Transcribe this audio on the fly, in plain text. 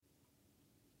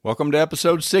Welcome to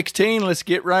episode 16. Let's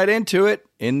get right into it.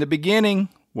 In the beginning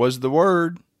was the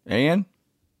Word, and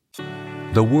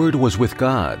the Word was with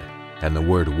God, and the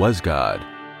Word was God,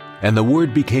 and the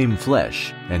Word became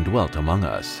flesh and dwelt among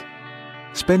us.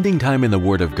 Spending time in the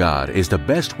Word of God is the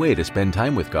best way to spend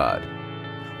time with God.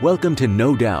 Welcome to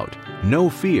No Doubt, No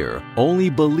Fear,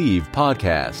 Only Believe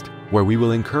podcast, where we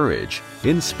will encourage,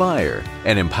 inspire,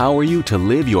 and empower you to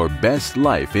live your best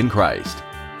life in Christ.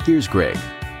 Here's Greg.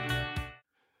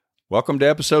 Welcome to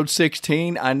episode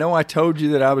 16. I know I told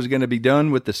you that I was going to be done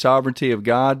with the sovereignty of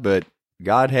God, but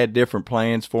God had different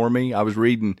plans for me. I was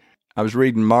reading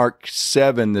Mark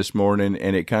 7 this morning,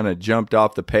 and it kind of jumped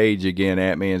off the page again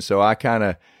at me, and so I kind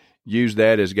of used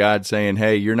that as God saying,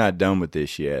 hey, you're not done with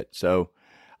this yet. So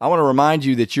I want to remind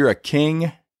you that you're a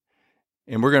king,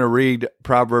 and we're going to read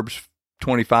Proverbs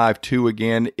 25:2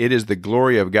 again. It is the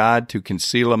glory of God to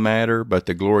conceal a matter, but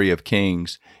the glory of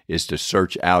kings is to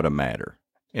search out a matter.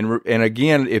 And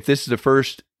again, if this is the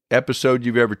first episode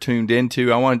you've ever tuned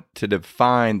into, I want to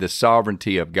define the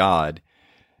sovereignty of God.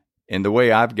 And the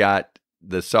way I've got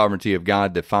the sovereignty of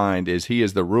God defined is He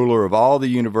is the ruler of all the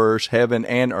universe, heaven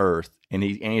and earth, and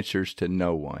He answers to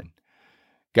no one.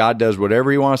 God does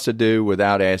whatever He wants to do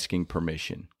without asking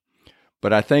permission.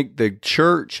 But I think the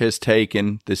church has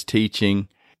taken this teaching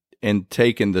and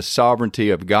taken the sovereignty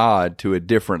of God to a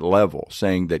different level,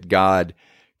 saying that God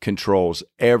controls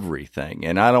everything.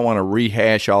 And I don't want to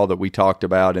rehash all that we talked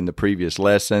about in the previous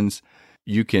lessons.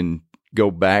 You can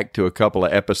go back to a couple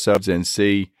of episodes and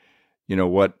see,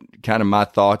 what kind of my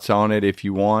thoughts on it if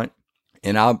you want.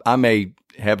 And I may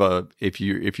have if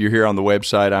you're here on the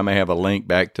website, I may have a link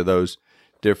back to those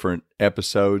different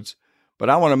episodes. But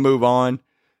I want to move on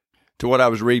to what I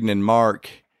was reading in Mark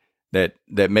that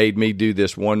made me do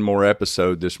this one more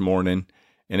episode this morning.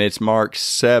 And it's Mark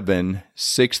 7,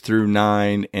 6 through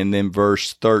 9, and then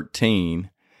verse 13.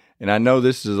 And I know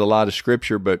this is a lot of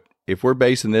scripture, but if we're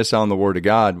basing this on the Word of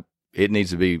God, it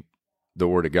needs to be the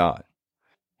Word of God.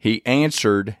 He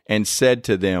answered and said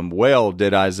to them, well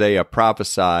did Isaiah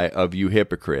prophesy of you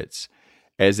hypocrites,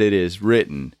 as it is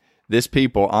written, this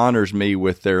people honors me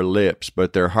with their lips,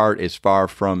 but their heart is far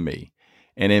from me.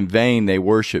 And in vain they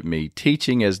worship me,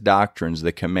 teaching as doctrines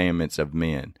the commandments of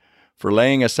men. For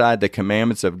laying aside the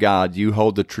commandments of God, you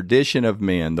hold the tradition of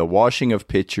men, the washing of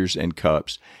pitchers and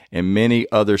cups, and many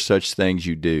other such things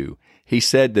you do. He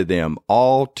said to them,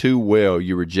 all too well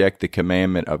you reject the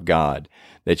commandment of God,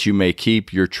 that you may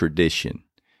keep your tradition.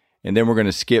 And then we're going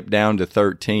to skip down to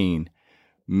 13,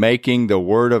 making the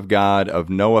word of God of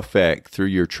no effect through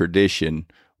your tradition,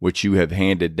 which you have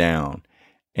handed down,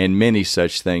 and many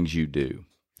such things you do.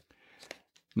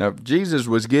 Now, Jesus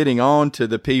was getting on to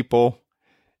the people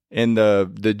and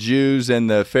the Jews and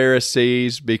the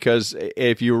Pharisees, because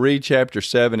if you read chapter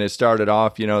 7, it started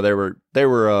off, they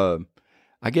were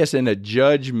I guess in a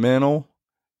judgmental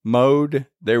mode.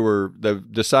 The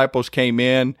disciples came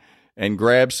in and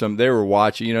grabbed some. They were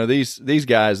watching. These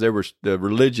guys. They were the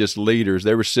religious leaders.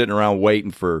 They were sitting around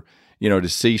waiting for to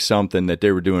see something that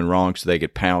they were doing wrong so they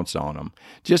could pounce on them.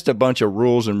 Just a bunch of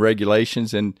rules and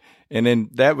regulations, and then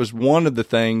that was one of the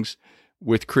things.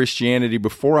 With Christianity,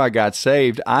 before I got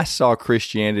saved, I saw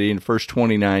Christianity in the first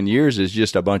 29 years as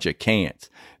just a bunch of can'ts.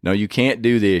 No, you can't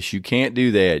do this. You can't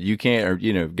do that. You can't,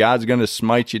 or, God's going to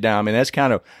smite you down. I mean,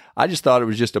 I just thought it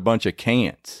was just a bunch of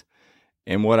can'ts.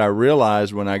 And what I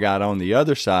realized when I got on the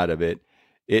other side of it,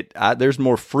 there's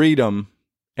more freedom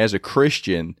as a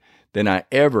Christian than I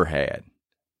ever had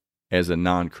as a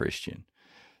non-Christian.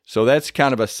 So that's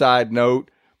kind of a side note.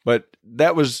 But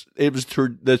it was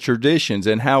the traditions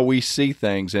and how we see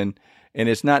things, and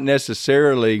it's not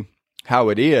necessarily how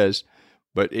it is.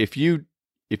 But if you've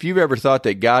ever thought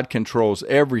that God controls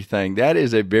everything, that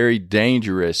is a very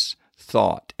dangerous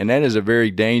thought, and that is a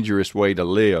very dangerous way to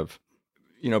live.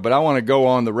 But I want to go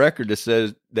on the record that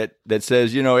says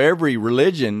every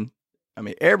religion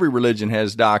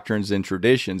has doctrines and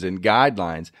traditions and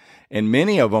guidelines, and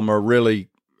many of them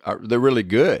they're really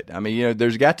good. I mean,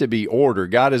 there's got to be order.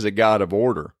 God is a God of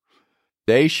order.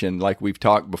 Nation, like we've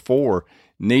talked before,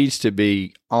 needs to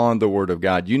be on the Word of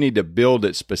God. You need to build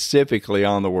it specifically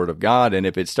on the Word of God. And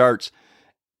if it starts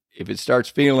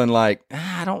feeling like,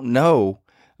 I don't know,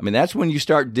 I mean, that's when you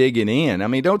start digging in. I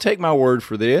mean, don't take my word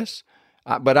for this.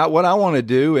 What I want to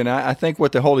do, and I think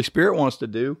what the Holy Spirit wants to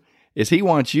do, is He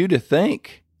wants you to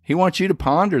think. He wants you to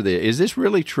ponder this. Is this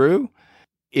really true?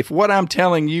 If what I'm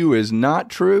telling you is not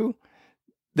true,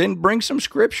 then bring some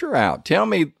scripture out. Tell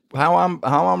me how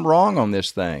I'm wrong on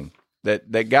this thing.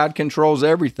 That God controls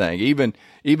everything.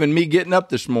 Even me getting up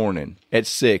this morning at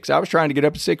 6. I was trying to get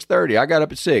up at 6:30. I got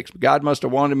up at 6. God must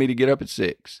have wanted me to get up at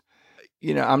 6.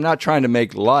 I'm not trying to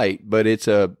make light, but this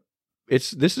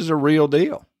is a real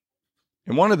deal.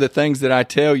 And one of the things that I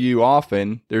tell you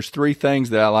often, there's 3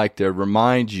 things that I like to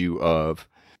remind you of.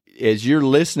 As you're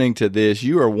listening to this,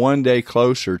 you are one day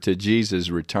closer to Jesus'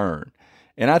 return.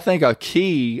 And I think I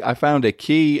found a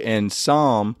key in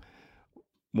Psalm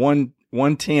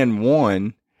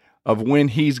 110:1 of when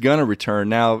he's going to return.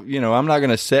 Now, I'm not going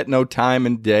to set no time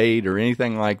and date or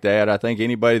anything like that. I think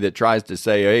anybody that tries to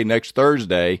say, hey, next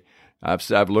Thursday,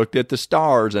 I've looked at the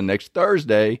stars, and next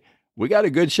Thursday, we got a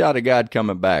good shot of God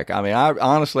coming back. I mean,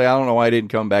 honestly, I don't know why he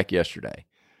didn't come back yesterday.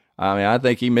 I mean, I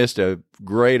think he missed a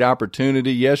great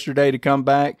opportunity yesterday to come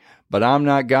back, but I'm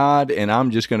not God, and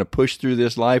I'm just going to push through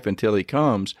this life until he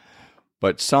comes.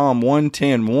 But Psalm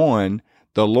 110:1,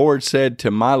 the Lord said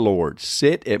to my Lord,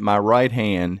 sit at my right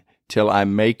hand till I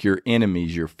make your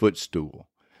enemies your footstool.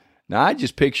 Now, I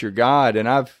just picture God, and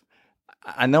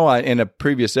I know in a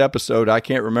previous episode, I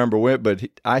can't remember when, but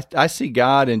I see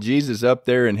God and Jesus up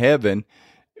there in heaven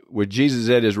with Jesus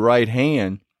at his right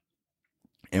hand.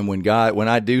 And when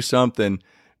I do something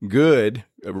good,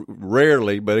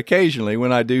 rarely, but occasionally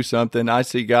when I do something, I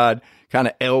see God kind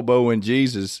of elbowing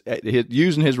Jesus,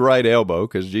 using his right elbow,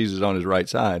 because Jesus is on his right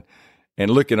side,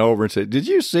 and looking over and saying, did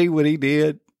you see what he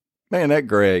did? Man, that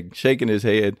Greg, shaking his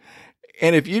head.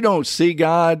 And if you don't see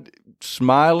God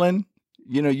smiling,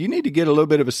 you need to get a little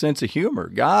bit of a sense of humor.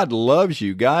 God loves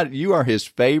you. God, you are his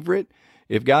favorite.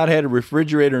 If God had a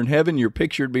refrigerator in heaven, your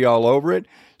picture would be all over it.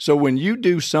 So when you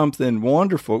do something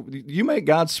wonderful, you make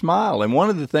God smile. And one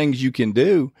of the things you can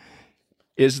do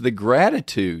is the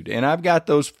gratitude. And I've got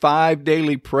those 5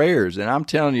 daily prayers. And I'm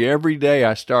telling you, every day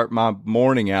I start my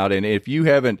morning out. And if you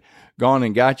haven't gone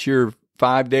and got your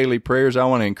 5 daily prayers, I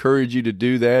want to encourage you to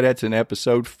do that. That's in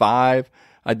episode 5.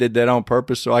 I did that on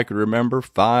purpose so I could remember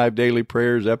 5 daily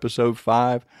prayers, episode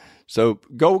 5. So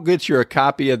go get you a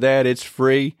copy of that. It's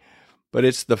free. But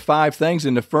it's the 5 things.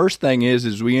 And the first thing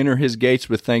is we enter his gates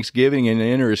with thanksgiving and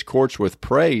enter his courts with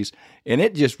praise. And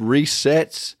it just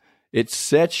resets, it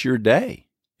sets your day.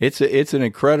 It's an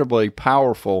incredibly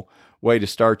powerful way to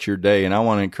start your day. And I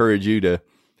want to encourage you to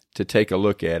take a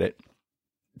look at it.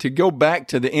 To go back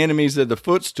to the enemies of the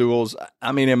footstools,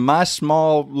 I mean, in my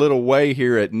small little way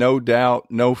here at No Doubt,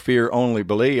 No Fear, Only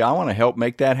Believe, I want to help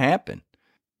make that happen.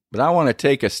 But I want to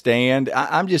take a stand.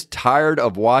 I'm just tired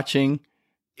of watching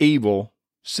evil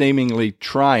seemingly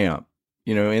triumph,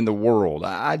 in the world.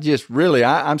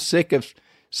 I'm sick of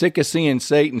seeing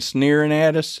Satan sneering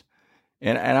at us.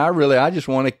 And I just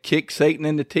want to kick Satan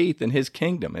in the teeth in his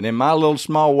kingdom. And in my little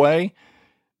small way,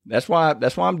 that's why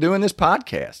I'm doing this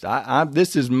podcast.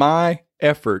 This is my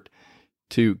effort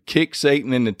to kick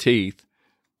Satan in the teeth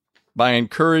by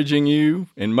encouraging you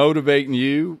and motivating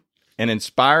you and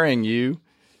inspiring you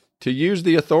to use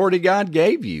the authority God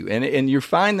gave you. And you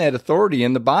find that authority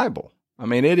in the Bible. I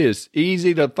mean, it is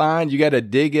easy to find. You got to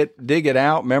dig it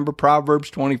out. Remember Proverbs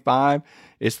 25?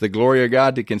 It's the glory of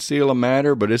God to conceal a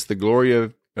matter, but it's the glory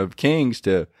of kings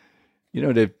to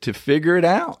figure it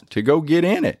out, to go get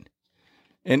in it.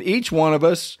 And each one of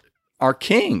us are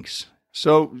kings.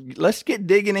 So let's get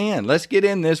digging in. Let's get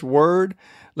in this word.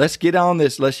 Let's get on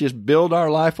this. Let's just build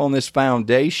our life on this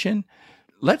foundation.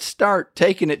 Let's start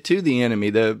taking it to the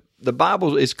enemy. The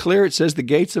Bible is clear. It says the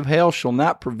gates of hell shall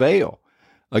not prevail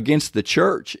against the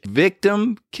church.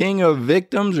 Victim, king of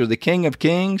victims, or the king of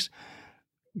kings.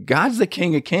 God's the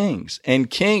king of kings.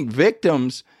 And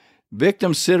victims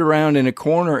sit around in a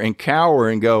corner and cower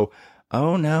and go,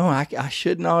 oh no, I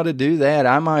shouldn't ought to do that.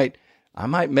 I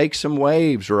might make some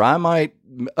waves, or I might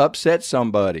upset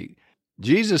somebody.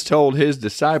 Jesus told his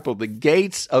disciple, the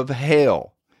gates of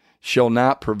hell shall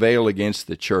not prevail against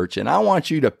the church. And I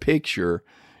want you to picture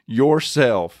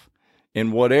yourself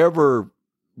in whatever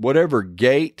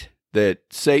gate that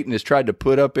Satan has tried to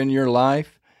put up in your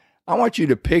life. I want you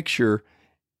to picture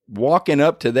walking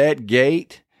up to that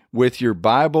gate with your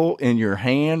Bible in your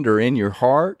hand or in your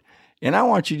heart. And I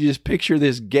want you to just picture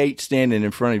this gate standing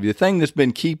in front of you, the thing that's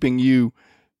been keeping you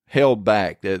held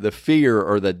back, the fear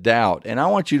or the doubt. And I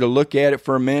want you to look at it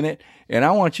for a minute, and I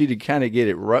want you to kind of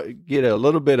get a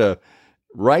little bit of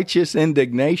righteous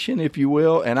indignation, if you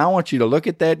will. And I want you to look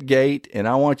at that gate, and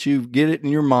I want you to get it in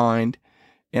your mind.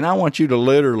 And I want you to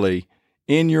literally,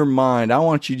 in your mind, I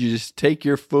want you to just take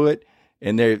your foot,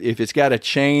 and if it's got a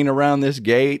chain around this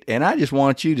gate, and I just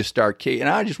want you to start kicking, and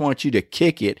I just want you to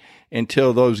kick it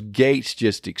until those gates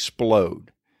just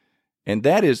explode. And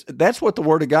that's what the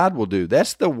Word of God will do.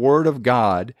 That's the Word of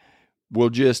God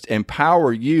will just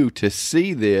empower you to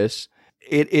see this.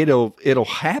 It'll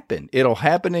happen. It'll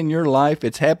happen in your life.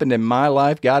 It's happened in my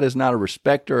life. God is not a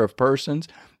respecter of persons,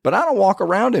 but I don't walk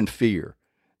around in fear.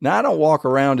 Now, I don't walk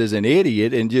around as an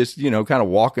idiot and just, kind of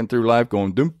walking through life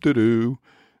going, doom-to-doo,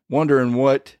 wondering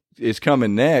what is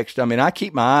coming next. I mean, I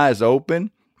keep my eyes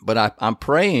open, but I'm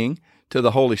praying to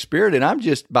the Holy Spirit, and I'm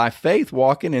just by faith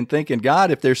walking and thinking,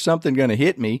 God, if there's something going to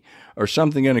hit me or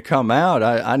something going to come out,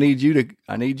 I need you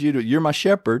to, you're my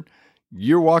shepherd.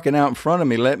 You're walking out in front of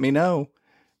me. Let me know.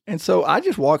 And so I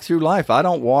just walk through life. I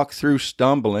don't walk through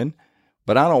stumbling,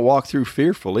 but I don't walk through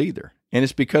fearful either. And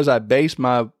it's because I base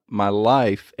my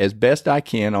life as best I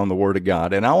can on the Word of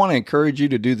God. And I want to encourage you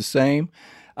to do the same.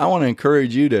 I want to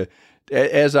encourage you to,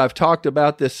 as I've talked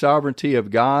about this sovereignty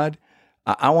of God,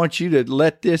 I want you to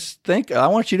let this think. I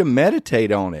want you to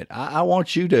meditate on it. I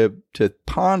want you to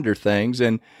ponder things.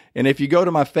 And if you go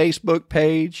to my Facebook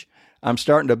page, I'm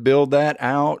starting to build that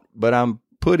out, but I'm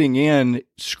putting in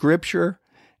scripture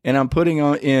and I'm putting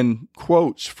in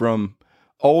quotes from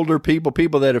older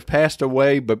people that have passed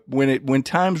away, but when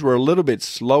times were a little bit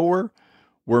slower,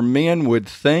 where men would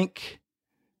think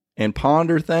and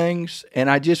ponder things, and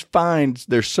I just find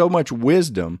there's so much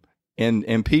wisdom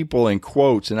in people and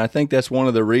quotes, and I think that's one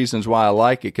of the reasons why I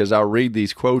like it, because I'll read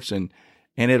these quotes and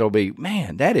it'll be,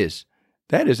 man, that is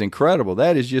incredible.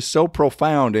 That is just so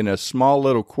profound in a small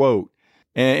little quote.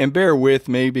 And bear with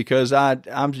me, because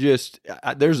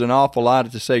there's an awful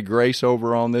lot to say grace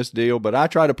over on this deal, but I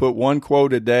try to put one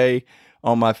quote a day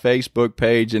on my Facebook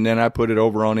page, and then I put it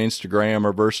over on Instagram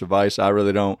or versa vice. I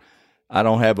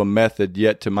don't have a method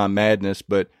yet to my madness,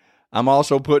 but I'm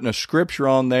also putting a scripture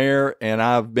on there, and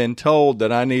I've been told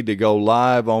that I need to go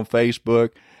live on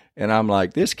Facebook, and I'm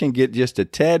like, this can get just a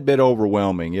tad bit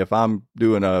overwhelming if I'm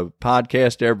doing a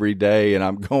podcast every day and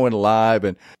I'm going live.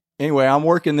 And anyway, I'm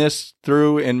working this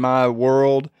through in my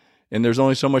world, and there's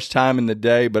only so much time in the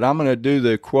day, but I'm going to do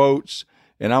the quotes,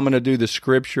 and I'm going to do the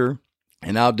scripture,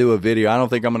 and I'll do a video. I don't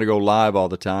think I'm going to go live all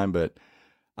the time, but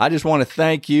I just want to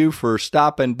thank you for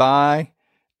stopping by,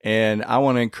 and I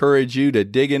want to encourage you to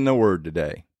dig in the Word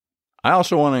today. I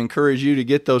also want to encourage you to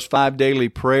get those 5 daily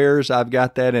prayers. I've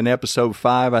got that in episode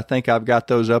 5. I think I've got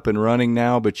those up and running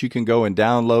now, but you can go and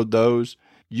download those.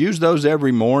 Use those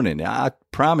every morning. I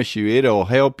promise you, it'll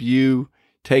help you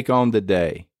take on the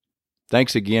day.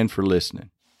 Thanks again for listening.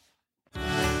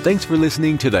 Thanks for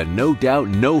listening to the No Doubt,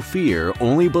 No Fear,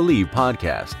 Only Believe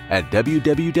podcast at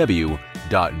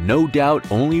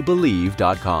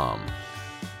www.nodoubtonlybelieve.com.